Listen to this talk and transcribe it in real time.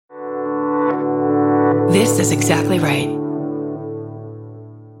This is exactly right.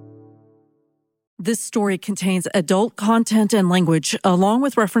 This story contains adult content and language, along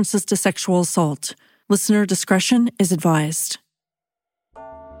with references to sexual assault. Listener discretion is advised.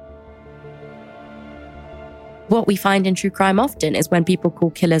 What we find in true crime often is when people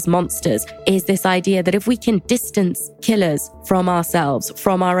call killers monsters, is this idea that if we can distance killers from ourselves,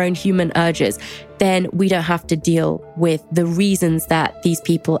 from our own human urges, then we don't have to deal with the reasons that these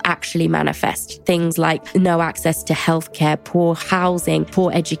people actually manifest. Things like no access to healthcare, poor housing,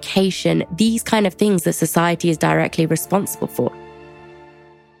 poor education, these kind of things that society is directly responsible for.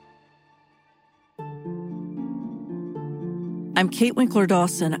 I'm Kate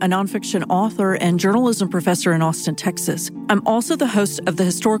Winkler-Dawson, a nonfiction author and journalism professor in Austin, Texas. I'm also the host of the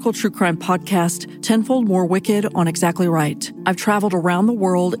historical true crime podcast, Tenfold More Wicked on Exactly Right. I've traveled around the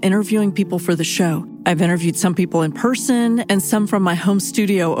world interviewing people for the show. I've interviewed some people in person and some from my home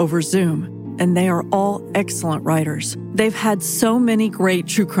studio over Zoom. And they are all excellent writers. They've had so many great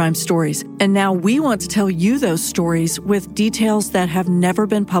true crime stories, and now we want to tell you those stories with details that have never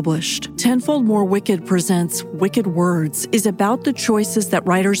been published. Tenfold More Wicked presents Wicked Words is about the choices that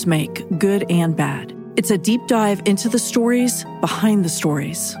writers make, good and bad. It's a deep dive into the stories behind the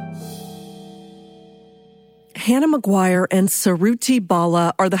stories. Hannah Maguire and Suruthi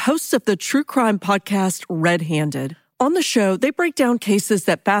Bala are the hosts of the true crime podcast RedHanded. On the show, they break down cases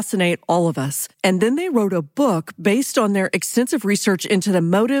that fascinate all of us, and then they wrote a book based on their extensive research into the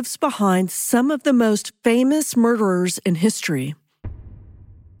motives behind some of the most famous murderers in history.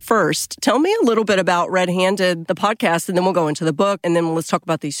 First, tell me a little bit about RedHanded, the podcast, and then we'll go into the book, and then let's talk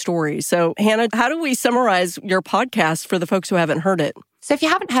about these stories. So, Hannah, how do we summarize your podcast for the folks who haven't heard it? So if you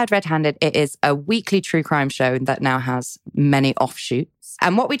haven't heard RedHanded, it is a weekly true crime show that now has many offshoots.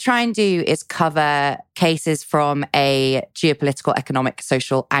 And what we try and do is cover cases from a geopolitical, economic,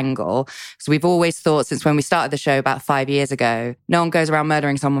 social angle. So we've always thought, since when we started the show about 5 years ago, no one goes around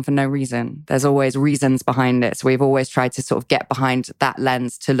murdering someone for no reason. There's always reasons behind it. So we've always tried to sort of get behind that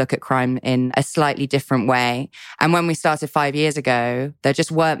lens to look at crime in a slightly different way. And when we started 5 years ago, there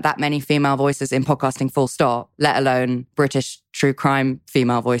just weren't that many female voices in podcasting full stop, let alone British true crime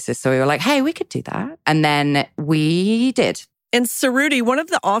female voices. So we were like, hey, we could do that. And then we did. And Suruthi, one of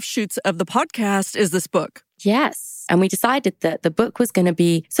the offshoots of the podcast is this book. Yes. And we decided that the book was going to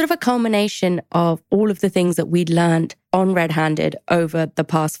be sort of a culmination of all of the things that we'd learned on RedHanded over the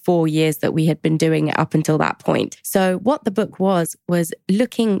past 4 years that we had been doing it up until that point. So what the book was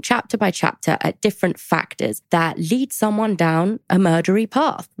looking chapter by chapter at different factors that lead someone down a murdery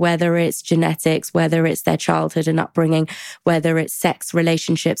path, whether it's genetics, whether it's their childhood and upbringing, whether it's sex,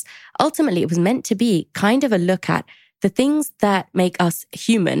 relationships. Ultimately, it was meant to be kind of a look at the things that make us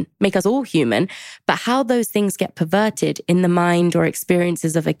human, make us all human, but how those things get perverted in the mind or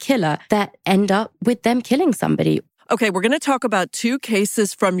experiences of a killer that end up with them killing somebody. Okay, we're going to talk about 2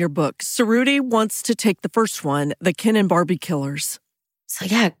 cases from your book. Suruthi wants to take the first one, the Ken and Barbie killers. So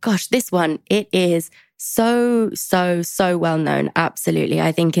yeah, gosh, this one, it is so well known. Absolutely.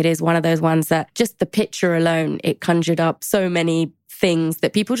 I think it is one of those ones that just the picture alone, it conjured up so many things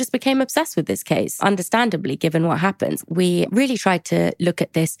that people just became obsessed with this case, understandably, given what happens. We really tried to look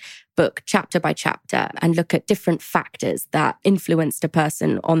at this book chapter by chapter and look at different factors that influenced a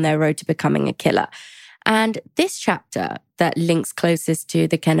person on their road to becoming a killer. And this chapter that links closest to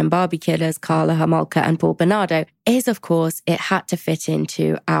the Ken and Barbie killers, Carla Homolka and Paul Bernardo, is, of course, it had to fit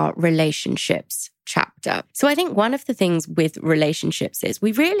into our relationships chapter. So I think one of the things with relationships is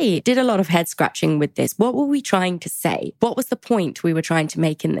we really did a lot of head scratching with this. What were we trying to say? What was the point we were trying to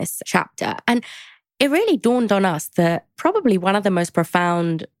make in this chapter? And it really dawned on us that probably one of the most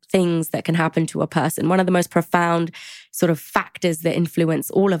profound things that can happen to a person, one of the most profound sort of factors that influence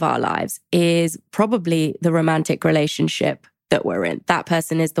all of our lives is probably the romantic relationship that we're in. That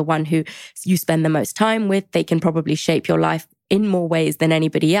person is the one who you spend the most time with. They can probably shape your life in more ways than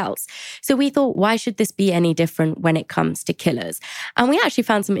anybody else. So we thought, why should this be any different when it comes to killers? And we actually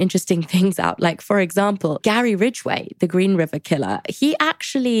found some interesting things out. Like, for example, Gary Ridgway, the Green River killer, he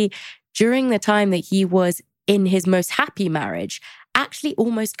actually, during the time that he was in his most happy marriage, actually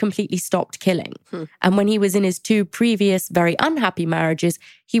almost completely stopped killing. And when he was in his 2 previous very unhappy marriages,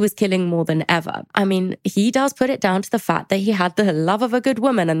 he was killing more than ever. I mean, he does put it down to the fact that he had the love of a good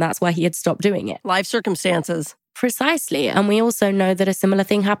woman, and that's why he had stopped doing it. Life circumstances. Precisely. And we also know that a similar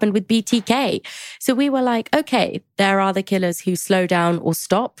thing happened with BTK. So we were like, okay, there are the killers who slow down or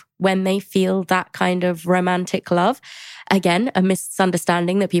stop when they feel that kind of romantic love. Again, a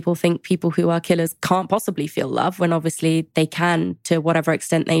misunderstanding that people think people who are killers can't possibly feel love when obviously they can to whatever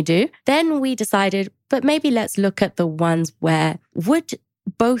extent they do. Then we decided, but maybe let's look at the ones where would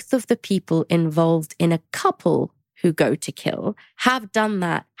both of the people involved in a couple who go to kill have done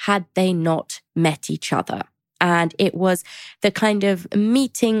that had they not met each other. And it was the kind of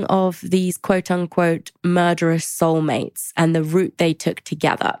meeting of these quote unquote murderous soulmates and the route they took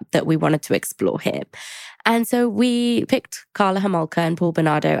together that we wanted to explore here. And so we picked Carla Homolka and Paul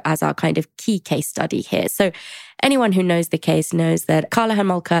Bernardo as our kind of key case study here. So anyone who knows the case knows that Carla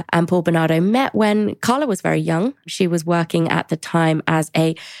Homolka and Paul Bernardo met when Carla was very young. She was working at the time as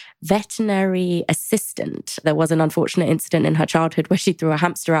a veterinary assistant. There was an unfortunate incident in her childhood where she threw a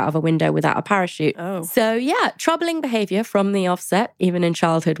hamster out of a window without a parachute. Oh. So yeah, troubling behavior from the offset, even in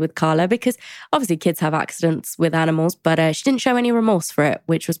childhood with Carla, because obviously kids have accidents with animals, but she didn't show any remorse for it,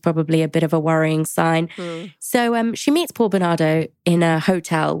 which was probably a bit of a worrying sign. So she meets Paul Bernardo in a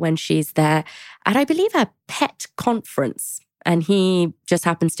hotel when she's there at, I believe, a pet conference. And he just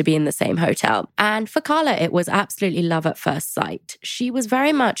happens to be in the same hotel. And for Carla, it was absolutely love at first sight. She was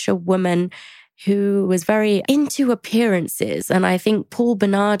very much a woman who was very into appearances. And I think Paul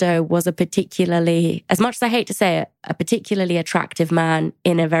Bernardo was a particularly, as much as I hate to say it, a particularly attractive man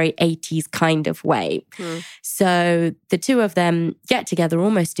in a very 80s kind of way. So the two of them get together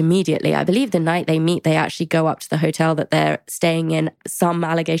almost immediately. I believe the night they meet, they actually go up to the hotel that they're staying in, some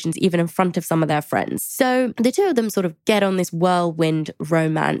allegations even in front of some of their friends. So the two of them sort of get on this whirlwind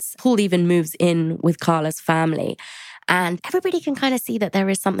romance. Paul even moves in with Carla's family. And everybody can kind of see that there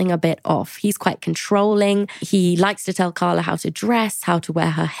is something a bit off. He's quite controlling. He likes to tell Carla how to dress, how to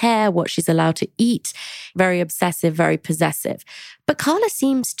wear her hair, what she's allowed to eat. Very obsessive, very possessive. But Carla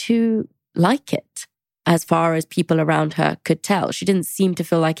seems to like it, as far as people around her could tell. She didn't seem to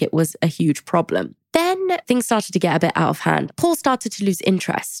feel like it was a huge problem. Then things started to get a bit out of hand. Paul started to lose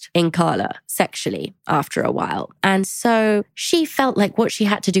interest in Carla sexually after a while. And so she felt like what she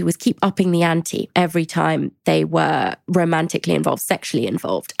had to do was keep upping the ante every time they were romantically involved, sexually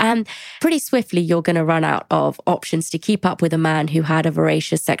involved. And pretty swiftly, you're going to run out of options to keep up with a man who had a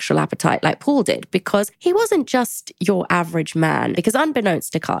voracious sexual appetite like Paul did, because he wasn't just your average man. Because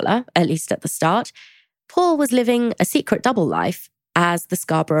unbeknownst to Carla, at least at the start, Paul was living a secret double life as the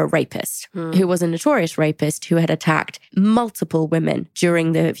Scarborough rapist, who was a notorious rapist who had attacked multiple women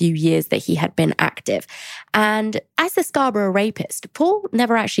during the few years that he had been active. And as the Scarborough rapist, Paul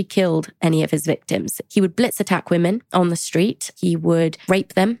never actually killed any of his victims. He would blitz attack women on the street. He would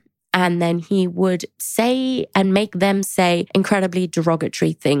rape them. And then he would say and make them say incredibly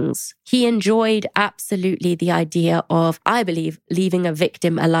derogatory things. He enjoyed absolutely the idea of, I believe, leaving a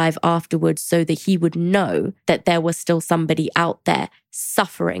victim alive afterwards so that he would know that there was still somebody out there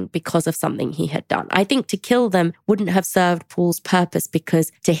suffering because of something he had done. I think to kill them wouldn't have served Paul's purpose, because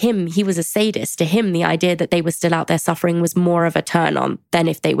to him, he was a sadist. To him, the idea that they were still out there suffering was more of a turn on than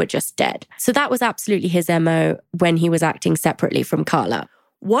if they were just dead. So that was absolutely his MO when he was acting separately from Carla.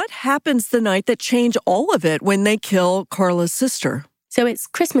 What happens the night that changed all of it when they kill Carla's sister? So it's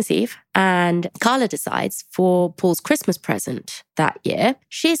Christmas Eve, and Carla decides for Paul's Christmas present that year,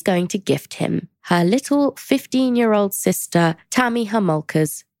 she's going to gift him her little 15-year-old sister, Tammy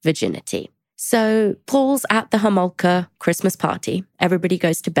Homolka's virginity. So Paul's at the Homolka Christmas party. Everybody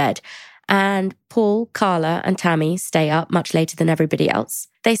goes to bed. And Paul, Carla, and Tammy stay up much later than everybody else.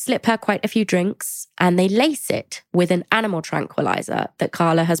 They slip her quite a few drinks, and they lace it with an animal tranquilizer that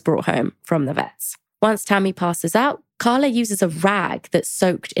Carla has brought home from the vets. Once Tammy passes out, Carla uses a rag that's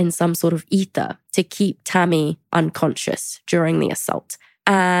soaked in some sort of ether to keep Tammy unconscious during the assault.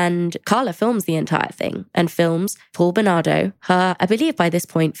 And Carla films the entire thing and films Paul Bernardo, her, I believe by this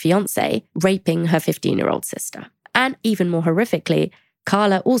point, fiancé, raping her 15-year-old sister. And even more horrifically,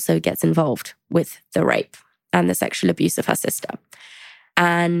 Carla also gets involved with the rape and the sexual abuse of her sister.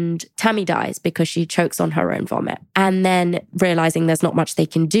 And Tammy dies because she chokes on her own vomit. And then, realizing there's not much they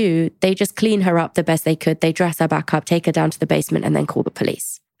can do, they just clean her up the best they could. They dress her back up, take her down to the basement, and then call the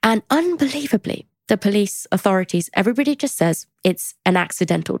police. And unbelievably, the police, authorities, everybody just says it's an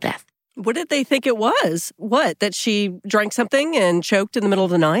accidental death. What did they think it was? What, that she drank something and choked in the middle of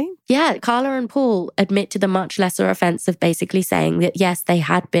the night? Yeah, Carla and Paul admit to the much lesser offense of basically saying that, yes, they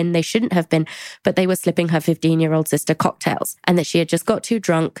shouldn't have been, but they were slipping her 15-year-old sister cocktails, and that she had just got too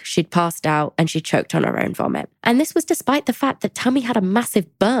drunk, she'd passed out, and she choked on her own vomit. And this was despite the fact that Tammy had a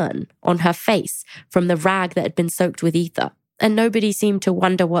massive burn on her face from the rag that had been soaked with ether. And nobody seemed to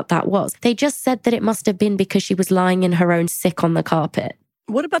wonder what that was. They just said that it must have been because she was lying in her own sick on the carpet.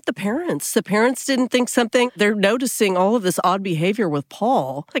 What about the parents? The parents didn't think something. They're noticing all of this odd behavior with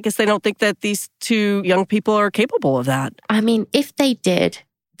Paul. I guess they don't think that these two young people are capable of that. I mean, if they did,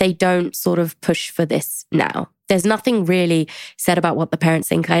 they don't sort of push for this now. There's nothing really said about what the parents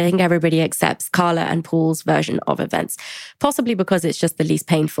think. I think everybody accepts Carla and Paul's version of events, possibly because it's just the least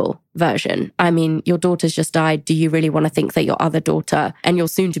painful version. I mean, your daughter's just died. Do you really want to think that your other daughter and your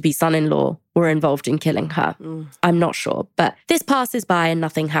soon-to-be son-in-law were involved in killing her? I'm not sure. But this passes by and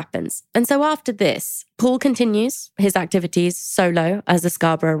nothing happens. And so after this, Paul continues his activities solo as a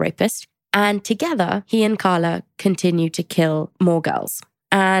Scarborough rapist. And together, he and Carla continue to kill more girls.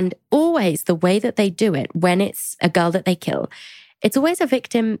 And always the way that they do it, when it's a girl that they kill, it's always a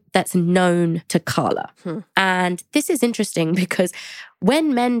victim that's known to Carla. And this is interesting because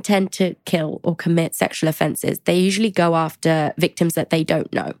when men tend to kill or commit sexual offenses, they usually go after victims that they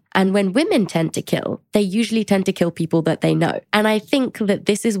don't know. And when women tend to kill, they usually tend to kill people that they know. And I think that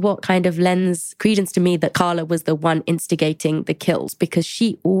this is what kind of lends credence to me that Carla was the one instigating the kills, because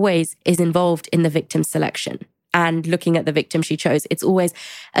she always is involved in the victim selection. And looking at the victim she chose, it's always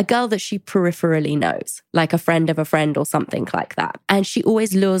a girl that she peripherally knows, like a friend of a friend or something like that. And she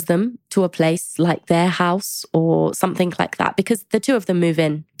always lures them to a place like their house or something like that, because the two of them move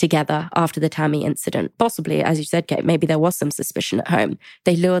in together after the Tammy incident. Possibly, as you said, Kate, maybe there was some suspicion at home.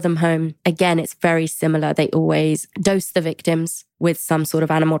 They lure them home. Again, it's very similar. They always dose the victims with some sort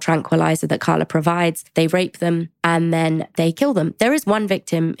of animal tranquilizer that Carla provides. They rape them and then they kill them. There is one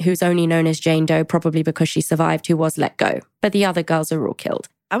victim who's only known as Jane Doe, probably because she survived, who was let go. But the other girls are all killed.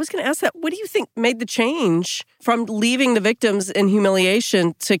 I was going to ask that. What do you think made the change from leaving the victims in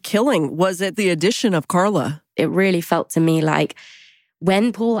humiliation to killing? Was it the addition of Carla? It really felt to me like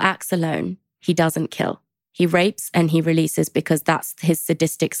when Paul acts alone, he doesn't kill. He rapes and he releases because that's his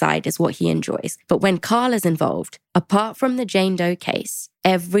sadistic side, is what he enjoys. But when Carla's involved, apart from the Jane Doe case,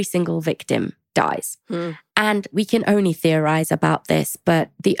 every single victim dies. And we can only theorize about this, but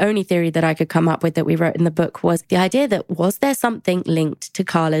the only theory that I could come up with that we wrote in the book was the idea that was there something linked to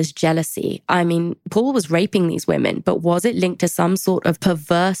Carla's jealousy? I mean, Paul was raping these women, but was it linked to some sort of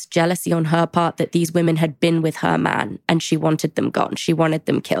perverse jealousy on her part that these women had been with her man and she wanted them gone? She wanted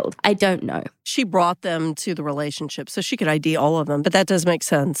them killed. I don't know. She brought them to the relationship so she could ID all of them, but that does make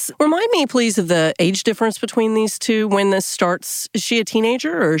sense. Remind me, please, of the age difference between these two when this starts. Is she a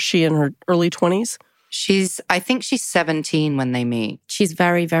teenager or is she in her early 20s? I think she's 17 when they meet. She's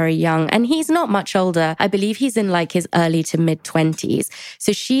very, very young. And he's not much older. I believe he's in like his early to mid 20s.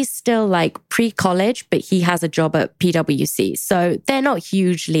 So she's still like pre-college, but he has a job at PwC. So they're not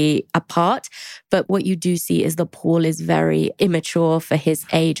hugely apart. But what you do see is that Paul is very immature for his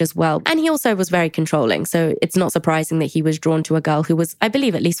age as well. And he also was very controlling. So it's not surprising that he was drawn to a girl who was, I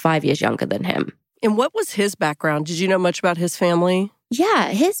believe, at least 5 years younger than him. And what was his background? Did you know much about his family? Yeah,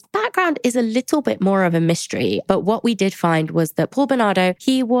 his background is a little bit more of a mystery. But what we did find was that Paul Bernardo,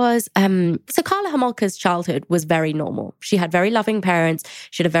 he was, so Carla Homolka's childhood was very normal. She had very loving parents.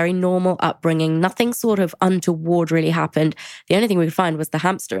 She had a very normal upbringing. Nothing sort of untoward really happened. The only thing we could find was the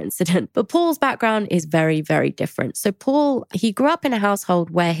hamster incident. But Paul's background is very, very different. So Paul, he grew up in a household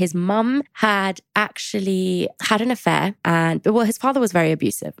where his mum had actually had an affair. And, well, his father was very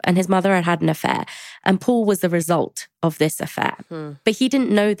abusive and his mother had an affair. And Paul was the result of this affair. But he didn't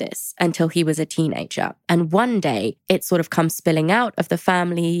know this until he was a teenager. And one day it sort of comes spilling out of the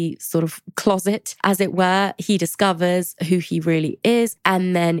family sort of closet, as it were. He discovers who he really is.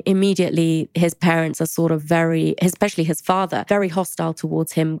 And then immediately his parents are sort of very, especially his father, very hostile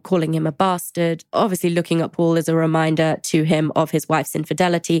towards him, calling him a bastard, obviously looking at Paul as a reminder to him of his wife's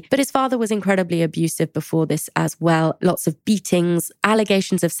infidelity. But his father was incredibly abusive before this as well. Lots of beatings,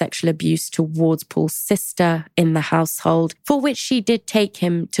 allegations of sexual abuse towards Paul's sister in the household, for which she did take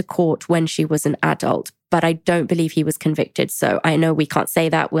him to court when she was an adult. But I don't believe he was convicted. So I know we can't say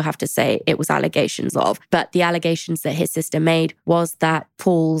that. We'll have to say it was allegations of. But the allegations that his sister made was that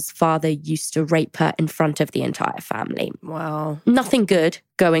Paul's father used to rape her in front of the entire family. Wow. Nothing good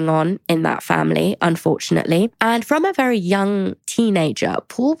going on in that family, unfortunately. And from a very young teenager,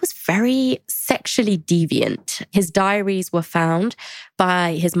 Paul was very sexually deviant. His diaries were found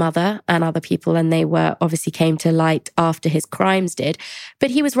by his mother and other people, and they were obviously came to light after his crimes did. But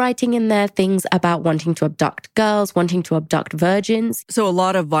he was writing in there things about wanting to abduct girls, wanting to abduct virgins. So a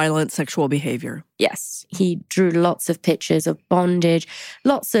lot of violent sexual behavior. Yes, he drew lots of pictures of bondage,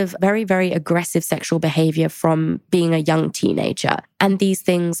 lots of very, very aggressive sexual behavior from being a young teenager. And these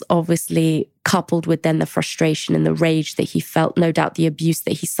things obviously coupled with then the frustration and the rage that he felt, no doubt the abuse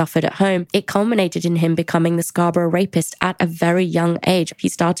that he suffered at home, it culminated in him becoming the Scarborough rapist at a very young age. He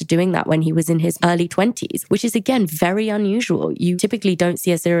started doing that when he was in his early 20s, which is, again, very unusual. You typically don't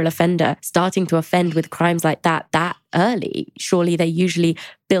see a serial offender starting to offend with crimes like that early. Surely they usually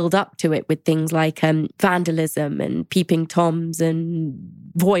build up to it with things like vandalism and peeping toms and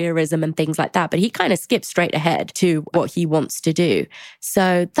voyeurism and things like that. But he kind of skips straight ahead to what he wants to do.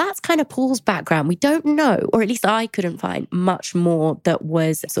 So that's kind of Paul's background. We don't know, or at least I couldn't find much more that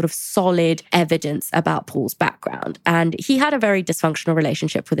was sort of solid evidence about Paul's background. And he had a very dysfunctional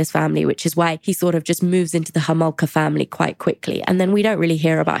relationship with his family, which is why he sort of just moves into the Homolka family quite quickly. And then we don't really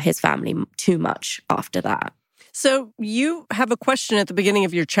hear about his family too much after that. So you have a question at the beginning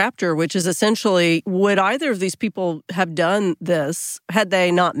of your chapter, which is essentially, would either of these people have done this had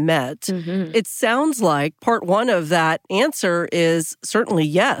they not met? Mm-hmm. It sounds like part one of that answer is certainly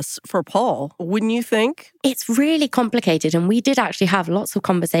yes for Paul. Wouldn't you think? It's really complicated. And we did actually have lots of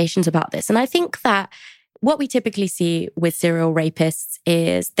conversations about this. And I think that what we typically see with serial rapists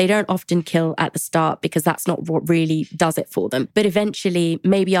is they don't often kill at the start because that's not what really does it for them. But eventually,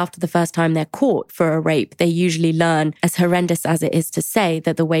 maybe after the first time they're caught for a rape, they usually learn, as horrendous as it is to say,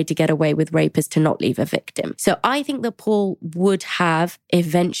 that the way to get away with rape is to not leave a victim. So I think that Paul would have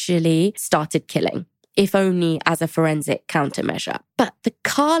eventually started killing, if only as a forensic countermeasure. But the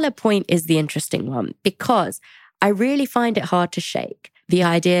Carla point is the interesting one, because I really find it hard to shake the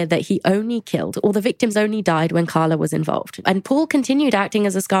idea that he only killed, or the victims only died when Carla was involved. And Paul continued acting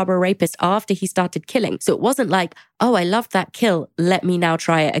as a Scarborough rapist after he started killing. So it wasn't like, oh, I loved that kill, let me now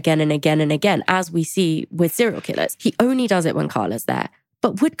try it again and again and again, as we see with serial killers. He only does it when Carla's there.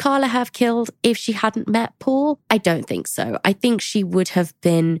 But would Carla have killed if she hadn't met Paul? I don't think so. I think she would have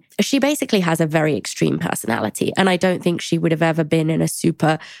been, she basically has a very extreme personality. And I don't think she would have ever been in a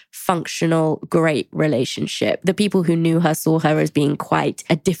super functional, great relationship. The people who knew her saw her as being quite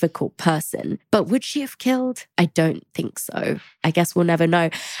a difficult person. But would she have killed? I don't think so. I guess we'll never know.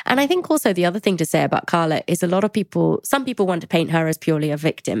 And I think also the other thing to say about Carla is some people want to paint her as purely a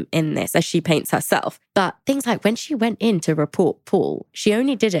victim in this, as she paints herself. But things like when she went in to report Paul, she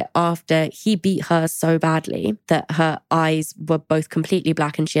only did it after he beat her so badly that her eyes were both completely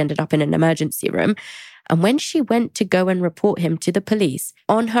black and she ended up in an emergency room. And when she went to go and report him to the police,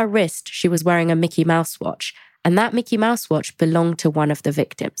 on her wrist, she was wearing a Mickey Mouse watch. And that Mickey Mouse watch belonged to one of the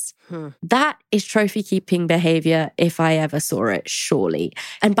victims. That is trophy-keeping behavior if I ever saw it, surely.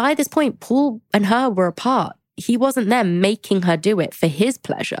 And by this point, Paul and her were apart. He wasn't there making her do it for his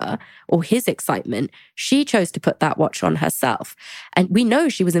pleasure or his excitement. She chose to put that watch on herself. And we know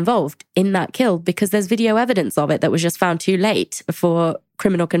she was involved in that kill because there's video evidence of it that was just found too late for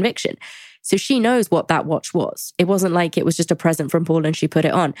criminal conviction. So she knows what that watch was. It wasn't like it was just a present from Paul and she put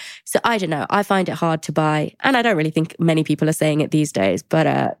it on. So I don't know. I find it hard to buy. And I don't really think many people are saying it these days.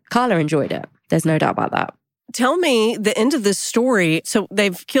 But Carla enjoyed it. There's no doubt about that. Tell me the end of this story. So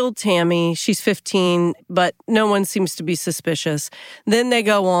they've killed Tammy. She's 15, but no one seems to be suspicious. Then they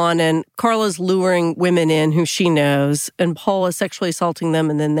go on and Carla's luring women in who she knows, and Paul is sexually assaulting them,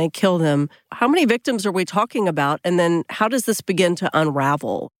 and then they kill them. How many victims are we talking about? And then how does this begin to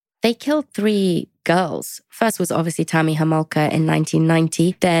unravel? They killed 3 girls. First was obviously Tammy Homolka in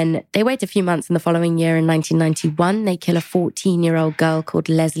 1990. Then they wait a few months in the following year in 1991. They kill a 14-year-old girl called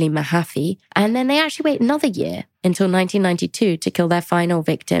Leslie Mahaffey. And then they actually wait another year until 1992 to kill their final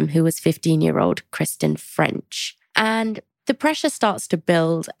victim, who was 15-year-old Kristen French. And the pressure starts to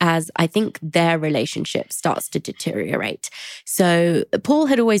build as I think their relationship starts to deteriorate. So Paul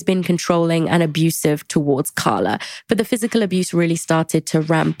had always been controlling and abusive towards Carla, but the physical abuse really started to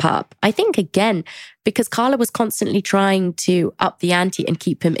ramp up. I think, again, because Carla was constantly trying to up the ante and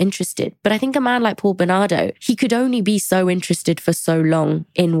keep him interested. But I think a man like Paul Bernardo, he could only be so interested for so long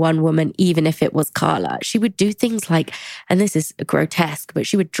in one woman, even if it was Carla. She would do things like, and this is grotesque, but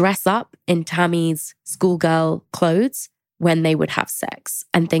she would dress up in Tammy's schoolgirl clothes when they would have sex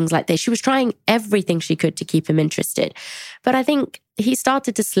and things like this. She was trying everything she could to keep him interested. But I think he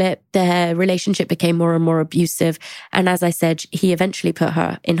started to slip. Their relationship became more and more abusive. And as I said, he eventually put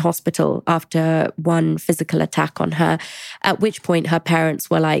her in hospital after one physical attack on her, at which point her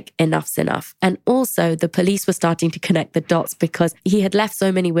parents were like, enough's enough. And also the police were starting to connect the dots because he had left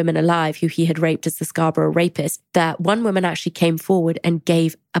so many women alive who he had raped as the Scarborough rapist that one woman actually came forward and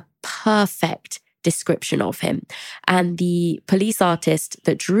gave a perfect description of him. And the police artist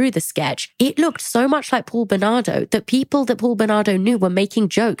that drew the sketch, it looked so much like Paul Bernardo that people that Paul Bernardo knew were making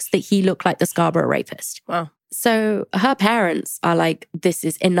jokes that he looked like the Scarborough rapist. Wow. So her parents are like, this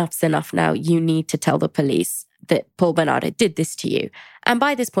is enough's enough now. You need to tell the police that Paul Bernardo did this to you. And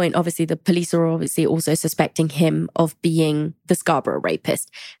by this point, obviously, the police are obviously also suspecting him of being the Scarborough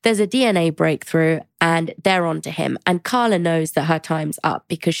rapist. There's a DNA breakthrough and they're onto him. And Carla knows that her time's up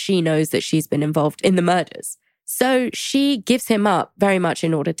because she knows that she's been involved in the murders. So she gives him up very much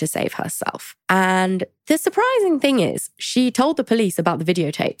in order to save herself. And the surprising thing is, she told the police about the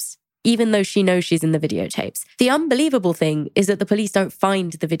videotapes, even though she knows she's in the videotapes. The unbelievable thing is that the police don't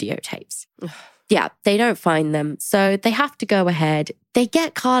find the videotapes. Yeah, they don't find them. So they have to go ahead. They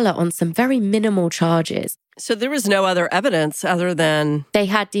get Carla on some very minimal charges. So there was no other evidence other than... They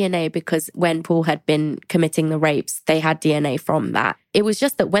had DNA because when Paul had been committing the rapes, they had DNA from that. It was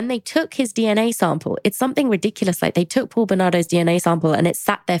just that when they took his DNA sample, it's something ridiculous. Like they took Paul Bernardo's DNA sample and it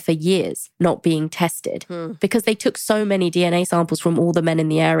sat there for years not being tested because they took so many DNA samples from all the men in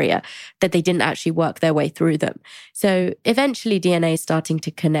the area that they didn't actually work their way through them. So eventually DNA is starting to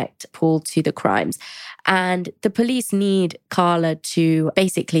connect Paul to the crimes. And the police need Carla to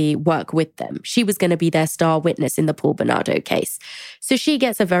basically work with them. She was going to be their star witness in the Paul Bernardo case. So she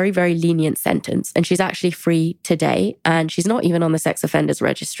gets a very, very lenient sentence and she's actually free today and she's not even on the sex offenders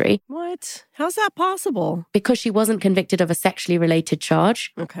registry. What? How's that possible? Because she wasn't convicted of a sexually related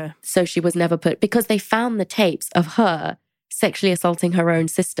charge. Okay. So she was never put, because they found the tapes of her sexually assaulting her own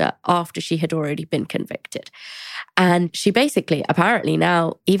sister after she had already been convicted. And she basically, apparently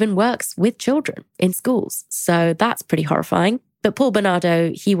now, even works with children in schools. So that's pretty horrifying. But Paul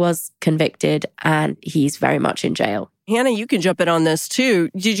Bernardo, he was convicted and he's very much in jail. Hannah, you can jump in on this too.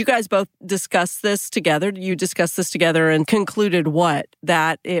 Did you guys both discuss this together? You discussed this together and concluded what?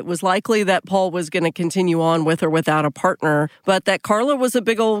 That it was likely that Paul was going to continue on with or without a partner, but that Carla was a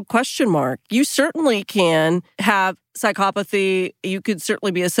big old question mark. You certainly can have psychopathy. You could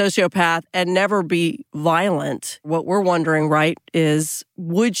certainly be a sociopath and never be violent. What we're wondering, right, is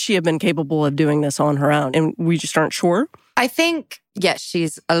would she have been capable of doing this on her own? And we just aren't sure. I think, yes,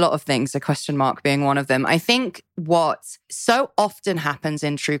 she's a lot of things, a question mark being one of them. I think what so often happens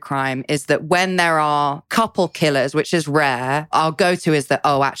in true crime is that when there are couple killers, which is rare, our go-to is that,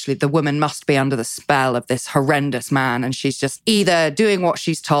 oh, actually, the woman must be under the spell of this horrendous man. And she's just either doing what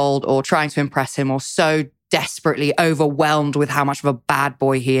she's told or trying to impress him or so desperately overwhelmed with how much of a bad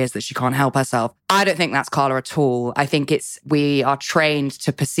boy he is that she can't help herself. I don't think that's Carla at all. I think we are trained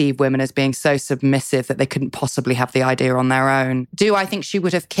to perceive women as being so submissive that they couldn't possibly have the idea on their own. Do I think she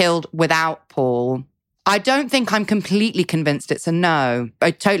would have killed without Paul? I don't think I'm completely convinced it's a no.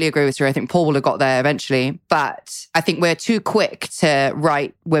 I totally agree with you. I think Paul would have got there eventually. But I think we're too quick to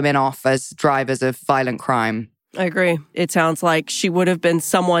write women off as drivers of violent crime. I agree. It sounds like she would have been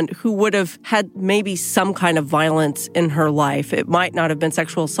someone who would have had maybe some kind of violence in her life. It might not have been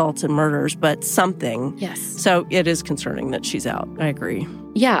sexual assaults and murders, but something. Yes. So it is concerning that she's out. I agree.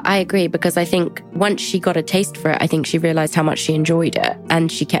 Yeah, I agree, because I think once she got a taste for it, I think she realized how much she enjoyed it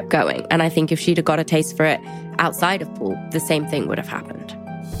and she kept going. And I think if she'd have got a taste for it outside of Paul, the same thing would have happened.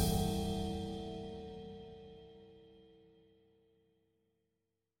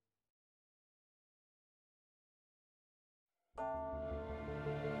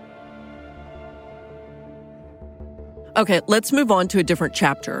 Okay, let's move on to a different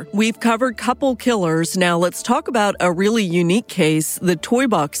chapter. We've covered couple killers. Now let's talk about a really unique case, the toy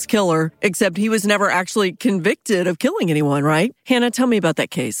box killer, except he was never actually convicted of killing anyone, right? Hannah, tell me about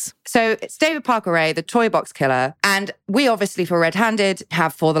that case. So it's David Parker Ray, the toy box killer. And we obviously for RedHanded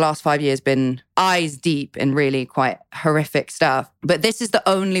have for the last 5 years been eyes deep in really quite horrific stuff. But this is the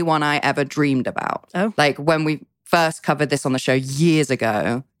only one I ever dreamed about. Oh. Like when we first covered this on the show years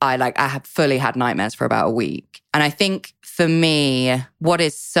ago, I had fully had nightmares for about a week. And I think for me, what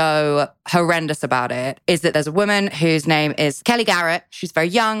is so horrendous about it is that there's a woman whose name is Kelly Garrett. She's very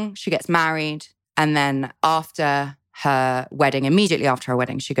young. She gets married. And then after her wedding, immediately after her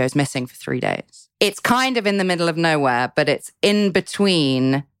wedding, she goes missing for 3 days. It's kind of in the middle of nowhere, but it's in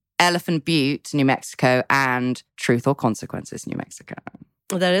between Elephant Butte, New Mexico, and Truth or Consequences, New Mexico.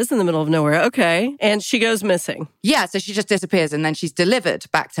 That is in the middle of nowhere. Okay. And she goes missing. Yeah, so she just disappears and then she's delivered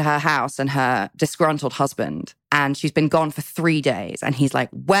back to her house and her disgruntled husband. And she's been gone for 3 days. And he's like,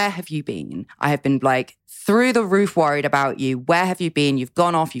 where have you been? I have been like through the roof worried about you. Where have you been? You've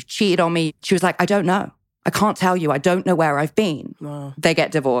gone off. You've cheated on me. She was like, I don't know. I can't tell you. I don't know where I've been. Wow. They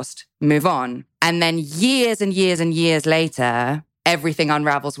get divorced, move on. And then years and years and years later, everything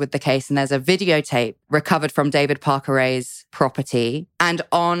unravels with the case. And there's a videotape recovered from David Parker Ray's property. And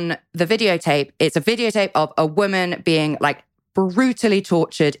on the videotape, it's a videotape of a woman being like brutally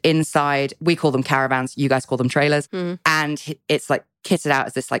tortured inside, we call them caravans, you guys call them trailers. And it's like kitted out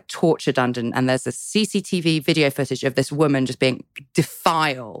as this like torture dungeon. And there's this CCTV video footage of this woman just being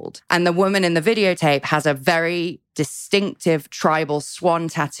defiled. And the woman in the videotape has a very distinctive tribal swan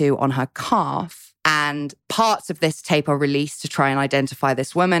tattoo on her calf. And parts of this tape are released to try and identify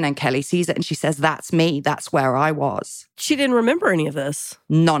this woman. And Kelly sees it and she says, that's me. That's where I was. She didn't remember any of this.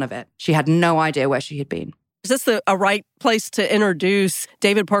 None of it. She had no idea where she had been. Is this a right place to introduce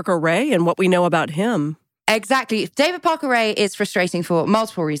David Parker Ray and what we know about him? Exactly. David Parker Ray is frustrating for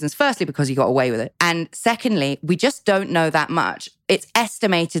multiple reasons. Firstly, because he got away with it. And secondly, we just don't know that much. It's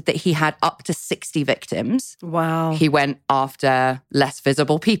estimated that he had up to 60 victims. Wow. He went after less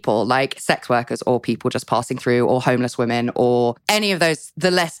visible people like sex workers or people just passing through or homeless women or any of those.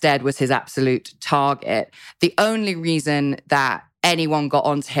 The less dead was his absolute target. The only reason that anyone got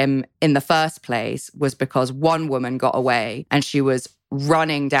onto him in the first place was because one woman got away and she was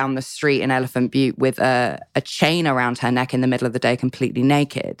running down the street in Elephant Butte with a chain around her neck in the middle of the day, completely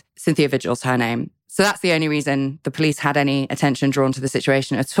naked. Cynthia Vigil's her name. So that's the only reason the police had any attention drawn to the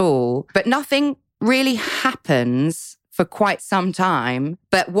situation at all. But nothing really happens for quite some time.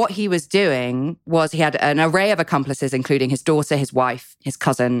 But what he was doing was he had an array of accomplices, including his daughter, his wife, his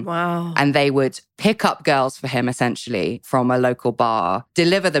cousin. Wow. And they would pick up girls for him, essentially, from a local bar,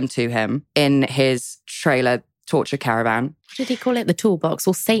 deliver them to him in his trailer torture caravan. What did he call it? The toolbox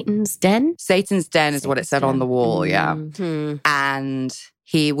or Satan's den? Satan's den is what it said on the wall, yeah. Mm-hmm. And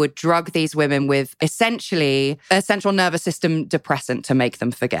he would drug these women with essentially a central nervous system depressant to make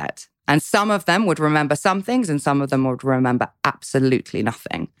them forget. And some of them would remember some things and some of them would remember absolutely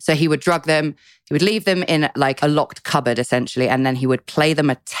nothing. So he would drug them, he would leave them in like a locked cupboard essentially, and then he would play them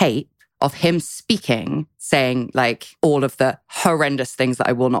a tape of him speaking, saying like all of the horrendous things that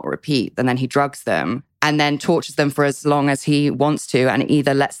I will not repeat. And then he drugs them and then tortures them for as long as he wants to and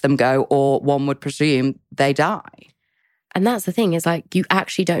either lets them go or one would presume they die. And that's the thing is like, you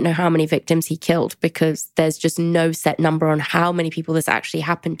actually don't know how many victims he killed because there's just no set number on how many people this actually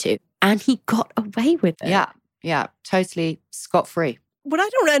happened to. And he got away with it. Yeah, totally scot-free. What I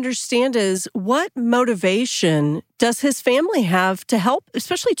don't understand is what motivation does his family have to help,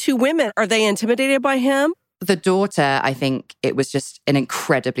 especially two women? Are they intimidated by him? The daughter, I think it was just an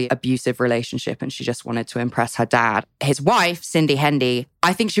incredibly abusive relationship and she just wanted to impress her dad. His wife, Cindy Hendy,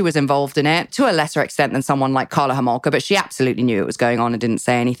 I think she was involved in it to a lesser extent than someone like Carla Homolka, but she absolutely knew it was going on and didn't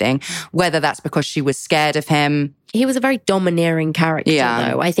say anything. Whether that's because she was scared of him. He was a very domineering character,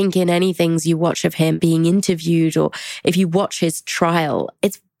 though. I think in any things you watch of him being interviewed or if you watch his trial,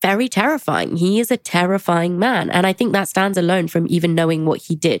 it's very terrifying. He is a terrifying man. And I think that stands alone from even knowing what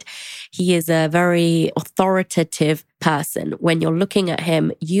he did. He is a very authoritative person. When you're looking at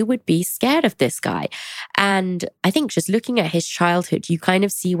him, you would be scared of this guy. And I think just looking at his childhood, you kind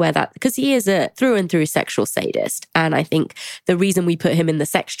of see where that, because he is a through and through sexual sadist. And I think the reason we put him in the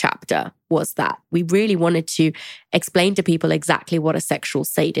sex chapter was that we really wanted to explain to people exactly what a sexual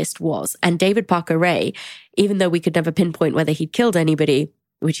sadist was. And David Parker Ray, even though we could never pinpoint whether he'd killed anybody,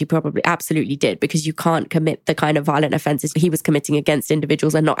 which he probably absolutely did, because you can't commit the kind of violent offenses he was committing against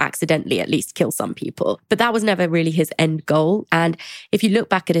individuals and not accidentally at least kill some people. But that was never really his end goal. And if you look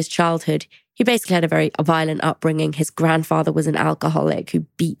back at his childhood, he basically had a very violent upbringing. His grandfather was an alcoholic who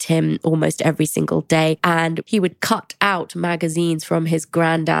beat him almost every single day. And he would cut out magazines from his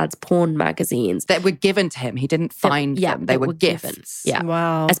granddad's porn magazines. That were given to him. He didn't find them. They were gifts. Yeah.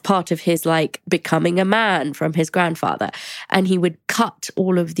 Wow. As part of his like becoming a man from his grandfather. And he would cut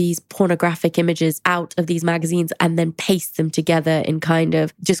all of these pornographic images out of these magazines and then paste them together in kind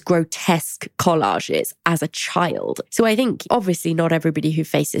of just grotesque collages as a child. So I think obviously not everybody who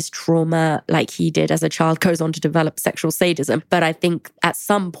faces trauma like he did as a child goes on to develop sexual sadism. But I think at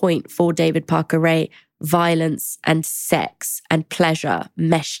some point for David Parker Ray, violence and sex and pleasure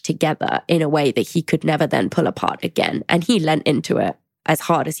meshed together in a way that he could never then pull apart again. And he leant into it as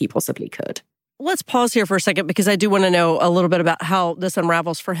hard as he possibly could. Let's pause here for a second because I do want to know a little bit about how this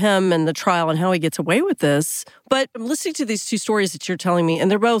unravels for him and the trial and how he gets away with this. But I'm listening to these two stories that you're telling me, and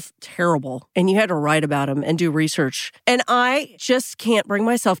they're both terrible. And you had to write about them and do research. And I just can't bring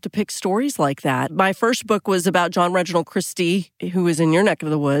myself to pick stories like that. My first book was about John Reginald Christie, who was in your neck of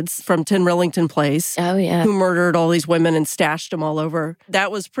the woods from 10 Rillington Place. Oh, yeah. Who murdered all these women and stashed them all over.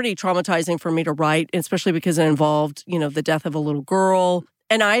 That was pretty traumatizing for me to write, especially because it involved, the death of a little girl.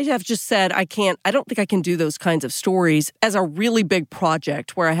 And I have just said, I don't think I can do those kinds of stories as a really big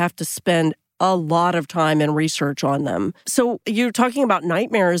project where I have to spend a lot of time and research on them. So you're talking about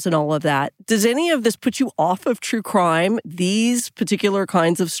nightmares and all of that. Does any of this put you off of true crime, these particular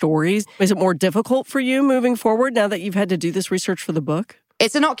kinds of stories? Is it more difficult for you moving forward now that you've had to do this research for the book?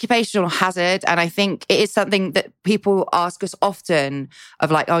 It's an occupational hazard. And I think it is something that people ask us often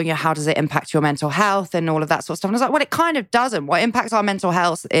of like, oh, yeah, how does it impact your mental health and all of that sort of stuff? And I was like, well, it kind of doesn't. What impacts our mental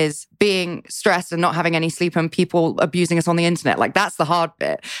health is being stressed and not having any sleep and people abusing us on the internet. Like that's the hard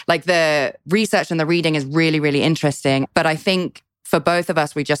bit. Like the research and the reading is really, really interesting. But I think for both of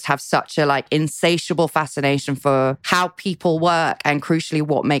us, we just have such a like insatiable fascination for how people work and crucially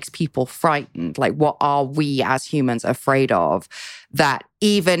what makes people frightened. Like what are we as humans afraid of, that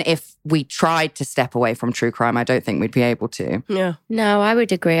even if we tried to step away from true crime, I don't think we'd be able to. Yeah. No, I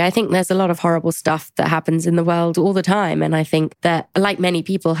would agree. I think there's a lot of horrible stuff that happens in the world all the time. And I think that, like many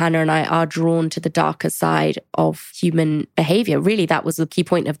people, Hannah and I are drawn to the darker side of human behavior. Really, that was the key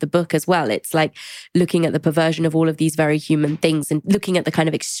point of the book as well. It's like looking at the perversion of all of these very human things and looking at the kind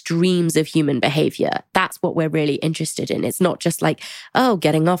of extremes of human behavior. That's what we're really interested in. It's not just like, oh,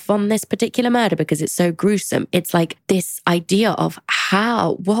 getting off on this particular murder because it's so gruesome. It's like this idea of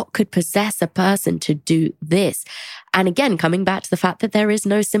what could possess a person to do this? And again, coming back to the fact that there is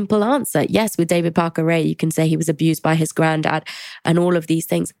no simple answer. Yes, with David Parker Ray, you can say he was abused by his granddad and all of these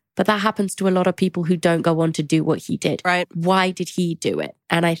things. But that happens to a lot of people who don't go on to do what he did. Right. Why did he do it?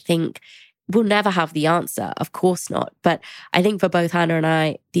 And I think we'll never have the answer. Of course not. But I think for both Hannah and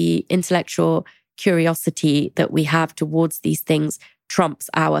I, the intellectual curiosity that we have towards these things trumps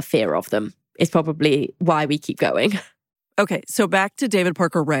our fear of them. Is probably why we keep going. Okay, so back to David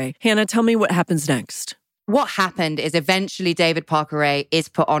Parker Ray. Hannah, tell me what happens next. What happened is eventually David Parker Ray is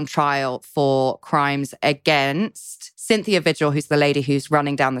put on trial for crimes against Cynthia Vigil, who's the lady who's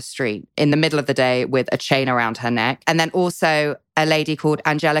running down the street in the middle of the day with a chain around her neck. And then also a lady called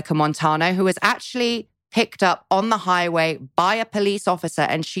Angelica Montano, who was actually picked up on the highway by a police officer.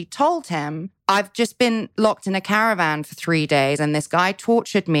 And she told him, I've just been locked in a caravan for 3 days and this guy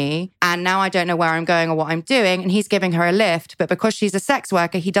tortured me and now I don't know where I'm going or what I'm doing. And he's giving her a lift. But because she's a sex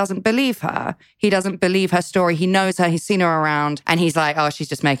worker, he doesn't believe her. He doesn't believe her story. He knows her. He's seen her around and he's like, oh, she's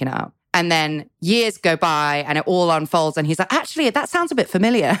just making it up. And then years go by and it all unfolds. And he's like, actually, that sounds a bit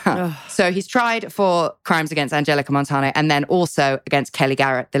familiar. So he's tried for crimes against Angelica Montano and then also against Kelly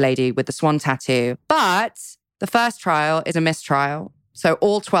Garrett, the lady with the swan tattoo. But the first trial is a mistrial. So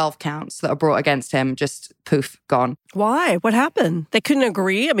all 12 counts that are brought against him, just poof, gone. Why? What happened? They couldn't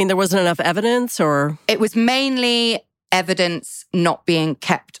agree? I mean, there wasn't enough evidence or? It was mainly evidence not being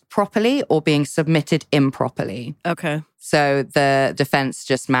kept properly or being submitted improperly. Okay. So the defense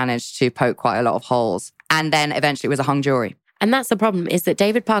just managed to poke quite a lot of holes. And then eventually it was a hung jury. And that's the problem, is that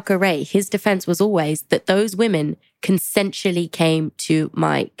David Parker Ray, his defense was always that those women consensually came to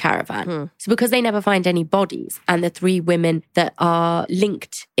my caravan. So because they never find any bodies and the 3 women that are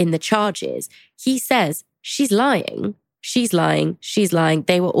linked in the charges, he says, she's lying. She's lying. She's lying.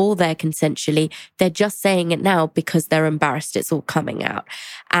 They were all there consensually. They're just saying it now because they're embarrassed it's all coming out.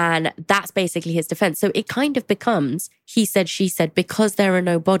 And that's basically his defense. So it kind of becomes, he said, she said, because there are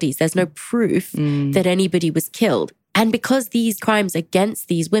no bodies, there's no proof that anybody was killed. And because these crimes against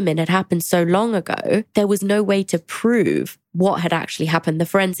these women had happened so long ago, there was no way to prove what had actually happened. The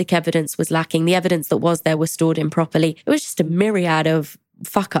forensic evidence was lacking. The evidence that was there was stored improperly. It was just a myriad of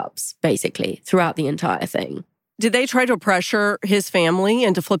fuck-ups, basically, throughout the entire thing. Did they try to pressure his family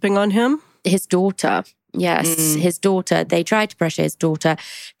into flipping on him? His daughter. Yes, his daughter. They tried to pressure his daughter.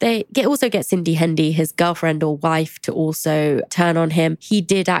 They also get Cindy Hendy, his girlfriend or wife, to also turn on him. He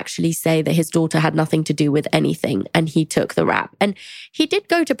did actually say that his daughter had nothing to do with anything and he took the rap. And he did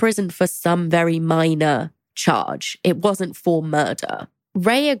go to prison for some very minor charge. It wasn't for murder.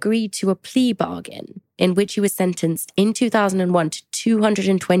 Ray agreed to a plea bargain in which he was sentenced in 2001 to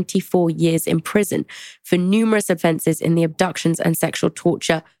 224 years in prison for numerous offenses in the abductions and sexual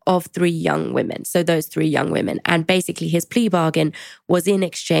torture of 3 young women. So those 3 young women. And basically his plea bargain was in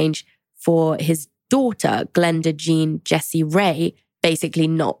exchange for his daughter, Glenda Jean Jessie Ray, basically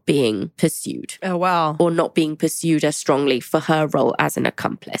not being pursued. Oh, wow. Or not being pursued as strongly for her role as an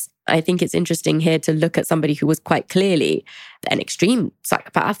accomplice. I think it's interesting here to look at somebody who was quite clearly an extreme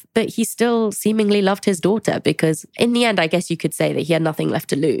psychopath, but he still seemingly loved his daughter because in the end, I guess you could say that he had nothing left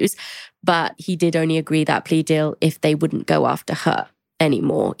to lose, but he did only agree that plea deal if they wouldn't go after her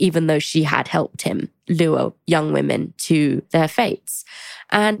anymore, even though she had helped him lure young women to their fates.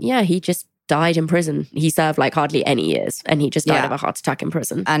 And yeah, he just died in prison. He served like hardly any years and he just died of a heart attack in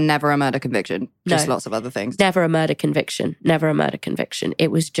prison. And never a murder conviction. Just lots of other things. Never a murder conviction. Never a murder conviction.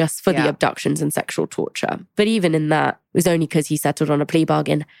 It was just for the abductions and sexual torture. But even in that, it was only because he settled on a plea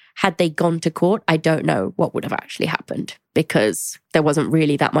bargain. Had they gone to court, I don't know what would have actually happened because there wasn't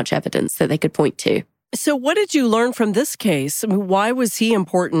really that much evidence that they could point to. So what did you learn from this case? I mean, why was he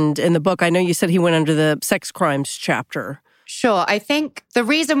important in the book? I know you said he went under the sex crimes chapter. Sure. I think the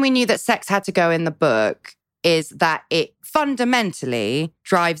reason we knew that sex had to go in the book is that it fundamentally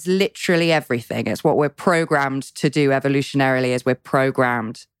drives literally everything. It's what we're programmed to do evolutionarily, is we're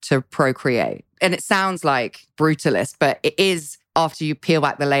programmed to procreate. And it sounds like brutalist, but it is, after you peel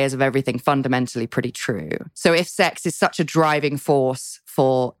back the layers of everything, fundamentally pretty true. So if sex is such a driving force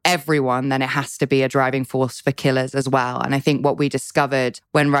for everyone, then it has to be a driving force for killers as well. And I think what we discovered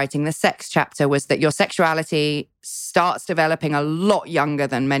when writing the sex chapter was that your sexuality starts developing a lot younger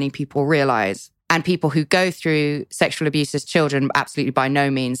than many people realize. And people who go through sexual abuse as children, absolutely by no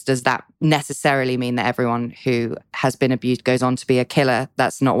means does that necessarily mean that everyone who has been abused goes on to be a killer.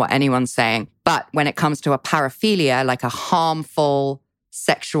 That's not what anyone's saying. But when it comes to a paraphilia, like a harmful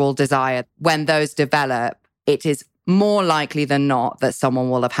sexual desire, when those develop, it is more likely than not that someone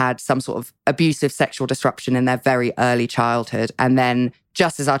will have had some sort of abusive sexual disruption in their very early childhood. And then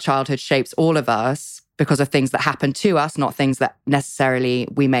just as our childhood shapes all of us, because of things that happen to us, not things that necessarily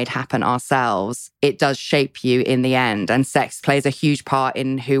we made happen ourselves, it does shape you in the end. And sex plays a huge part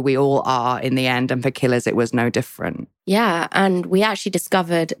in who we all are in the end. And for killers, it was no different. Yeah, and we actually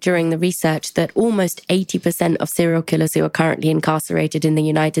discovered during the research that almost 80% of serial killers who are currently incarcerated in the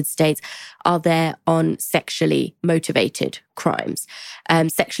United States are there on sexually motivated crimes,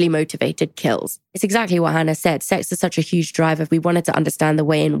 sexually motivated kills. It's exactly what Hannah said. Sex is such a huge driver. We wanted to understand the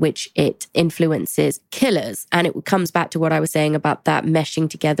way in which it influences killers. And it comes back to what I was saying about that meshing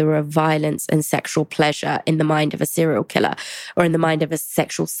together of violence and sexual pleasure in the mind of a serial killer, or in the mind of a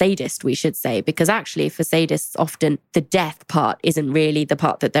sexual sadist, we should say, because actually for sadists, often the death part isn't really the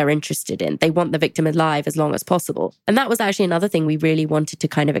part that they're interested in. They want the victim alive as long as possible. And that was actually another thing we really wanted to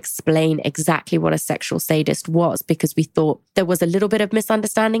kind of explain exactly what a sexual sadist was, because we thought there was a little bit of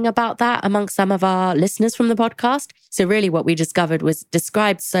misunderstanding about that among some of our listeners from the podcast. So really what we discovered was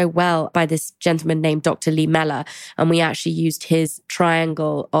described so well by this gentleman named Dr. Lee Meller. And we actually used his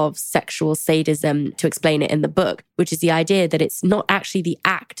triangle of sexual sadism to explain it in the book, which is the idea that it's not actually the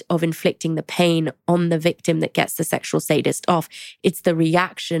act of inflicting the pain on the victim that gets the sexual sadist off. It's the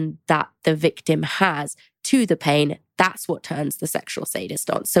reaction that the victim has to the pain. That's what turns the sexual sadist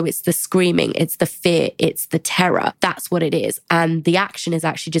on. So it's the screaming, it's the fear, it's the terror. That's what it is. And the action is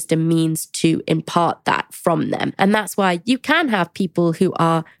actually just a means to impart that from them. And that's why you can have people who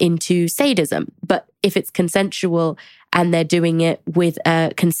are into sadism, but if it's consensual and they're doing it with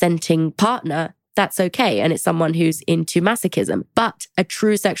a consenting partner, that's okay. And it's someone who's into masochism. But a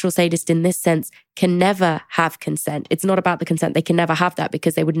true sexual sadist in this sense can never have consent. It's not about the consent. They can never have that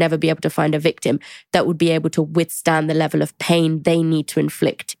because they would never be able to find a victim that would be able to withstand the level of pain they need to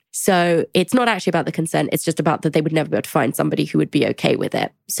inflict. So it's not actually about the consent. It's just about that they would never be able to find somebody who would be okay with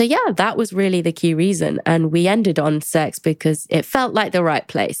it. So yeah, that was really the key reason. And we ended on sex because it felt like the right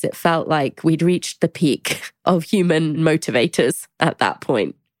place. It felt like we'd reached the peak of human motivators at that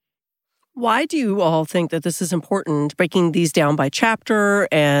point. Why do you all think that this is important, breaking these down by chapter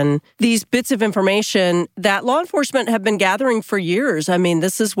and these bits of information that law enforcement have been gathering for years? I mean,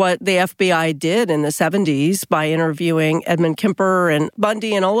 this is what the FBI did in the 70s by interviewing Edmund Kemper and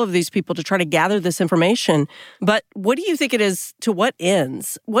Bundy and all of these people to try to gather this information. But what do you think it is, to what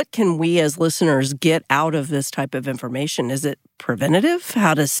ends? What can we as listeners get out of this type of information? Is it preventative?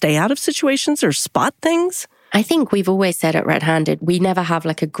 How to stay out of situations or spot things? I think we've always said at RedHanded, we never have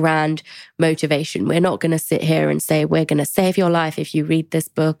like a grand motivation. We're not going to sit here and say, we're going to save your life if you read this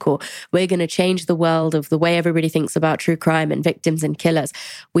book, or we're going to change the world of the way everybody thinks about true crime and victims and killers.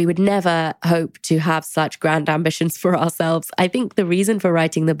 We would never hope to have such grand ambitions for ourselves. I think the reason for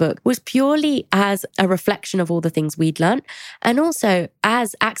writing the book was purely as a reflection of all the things we'd learned, and also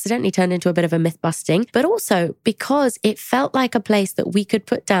as accidentally turned into a bit of a myth busting, but also because it felt like a place that we could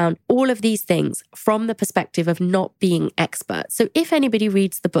put down all of these things from the perspective of not being experts. So if anybody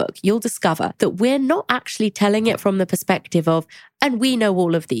reads the book, you'll discover that we're not actually telling it from the perspective of, and we know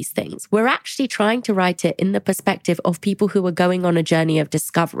all of these things. We're actually trying to write it in the perspective of people who are going on a journey of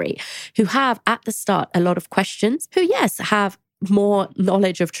discovery, who have at the start a lot of questions, who, yes, have more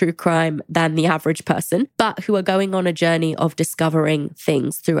knowledge of true crime than the average person, but who are going on a journey of discovering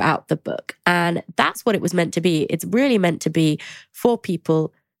things throughout the book. And that's what it was meant to be. It's really meant to be for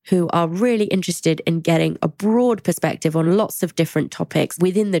people who are really interested in getting a broad perspective on lots of different topics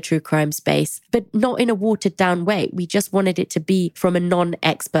within the true crime space, but not in a watered down way. We just wanted it to be from a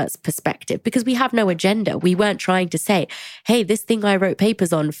non-expert's perspective because we have no agenda. We weren't trying to say, hey, this thing I wrote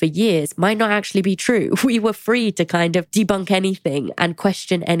papers on for years might not actually be true. We were free to kind of debunk anything and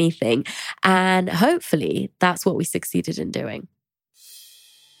question anything. And hopefully that's what we succeeded in doing.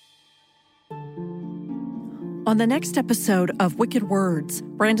 On the next episode of Wicked Words,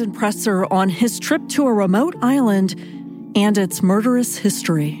 Brandon Presser, on his trip to a remote island, and its murderous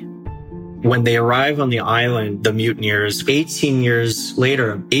history. When they arrive on the island, the mutineers, 18 years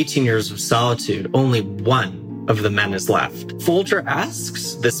later, 18 years of solitude, only one of the men is left. Folger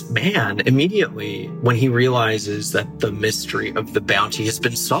asks this man immediately when he realizes that the mystery of the bounty has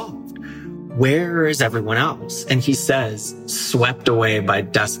been solved. Where is everyone else? And he says, swept away by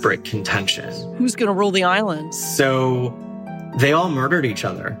desperate contention. Who's going to rule the island? So they all murdered each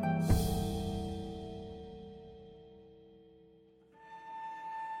other.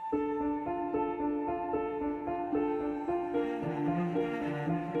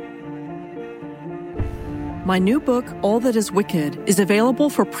 My new book, All That Is Wicked, is available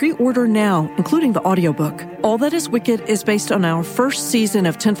for pre-order now, including the audiobook. All That Is Wicked is based on our first season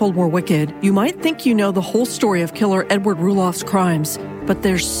of Tenfold More Wicked. You might think you know the whole story of killer Edward Ruloff's crimes, but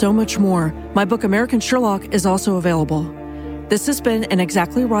there's so much more. My book, American Sherlock, is also available. This has been an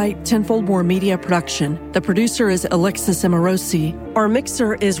Exactly Right Tenfold More media production. The producer is Alexis Amorosi. Our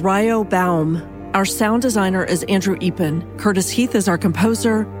mixer is Ryo Baum. Our sound designer is Andrew Epen. Curtis Heath is our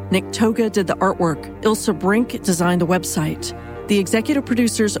composer. Nick Toga did the artwork. Ilse Brink designed the website. The executive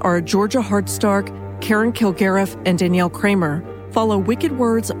producers are Georgia Hardstark, Karen Kilgariff, and Danielle Kramer. Follow Wicked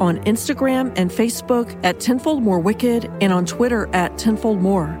Words on Instagram and Facebook at Tenfold More Wicked and on Twitter at Tenfold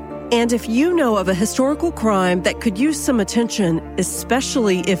More. And if you know of a historical crime that could use some attention,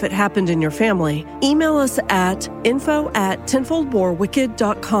 especially if it happened in your family, email us at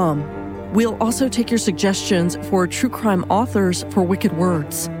info@tenfoldmorewicked.com. We'll also take your suggestions for true crime authors for Wicked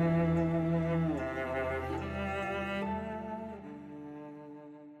Words.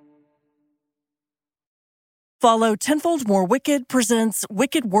 Follow Tenfold More Wicked presents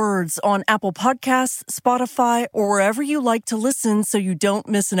Wicked Words on Apple Podcasts, Spotify, or wherever you like to listen so you don't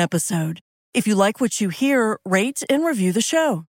miss an episode. If you like what you hear, rate and review the show.